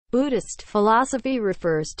Buddhist philosophy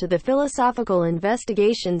refers to the philosophical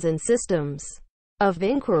investigations and systems of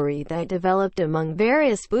inquiry that developed among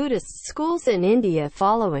various Buddhist schools in India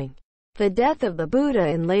following the death of the Buddha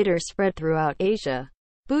and later spread throughout Asia.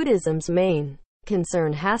 Buddhism's main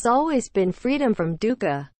concern has always been freedom from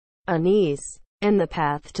dukkha, unease, and the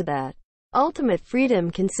path to that ultimate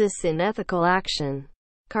freedom consists in ethical action,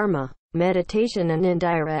 karma, meditation and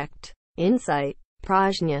indirect insight,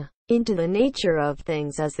 prajña, into the nature of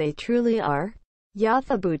things as they truly are.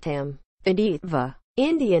 Yathābhūtaṃ, viditvā.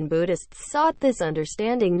 Indian Buddhists sought this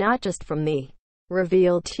understanding not just from the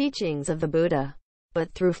revealed teachings of the Buddha, but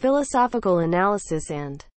through philosophical analysis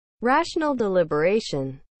and rational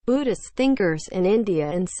deliberation. Buddhist thinkers in India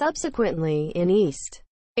and subsequently in East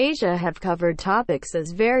Asia have covered topics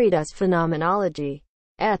as varied as phenomenology,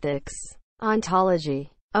 ethics, ontology,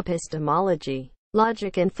 epistemology,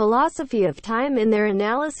 logic and philosophy of time in their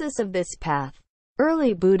analysis of this path.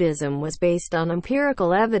 Early Buddhism was based on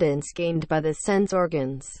empirical evidence gained by the sense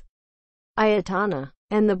organs, ayatana,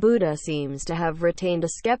 and the Buddha seems to have retained a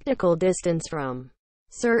skeptical distance from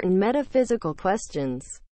certain metaphysical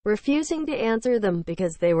questions, refusing to answer them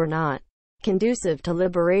because they were not conducive to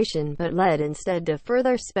liberation but led instead to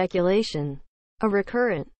further speculation. A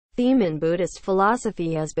recurrent theme in Buddhist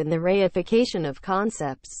philosophy has been the reification of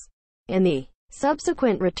concepts and the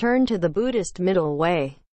subsequent return to the Buddhist middle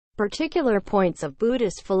way. Particular points of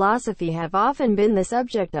Buddhist philosophy have often been the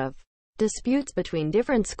subject of disputes between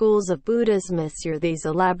different schools of Buddhism. These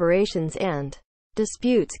elaborations and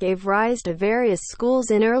disputes gave rise to various schools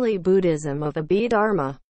in early Buddhism of the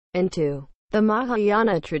Abhidharma, and to the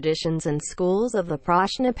Mahayana traditions and schools of the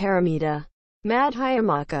Prajña Paramita,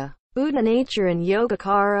 Madhyamaka, Buddha nature and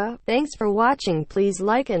Yogacara. Thanks for watching. Please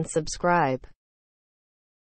like and subscribe.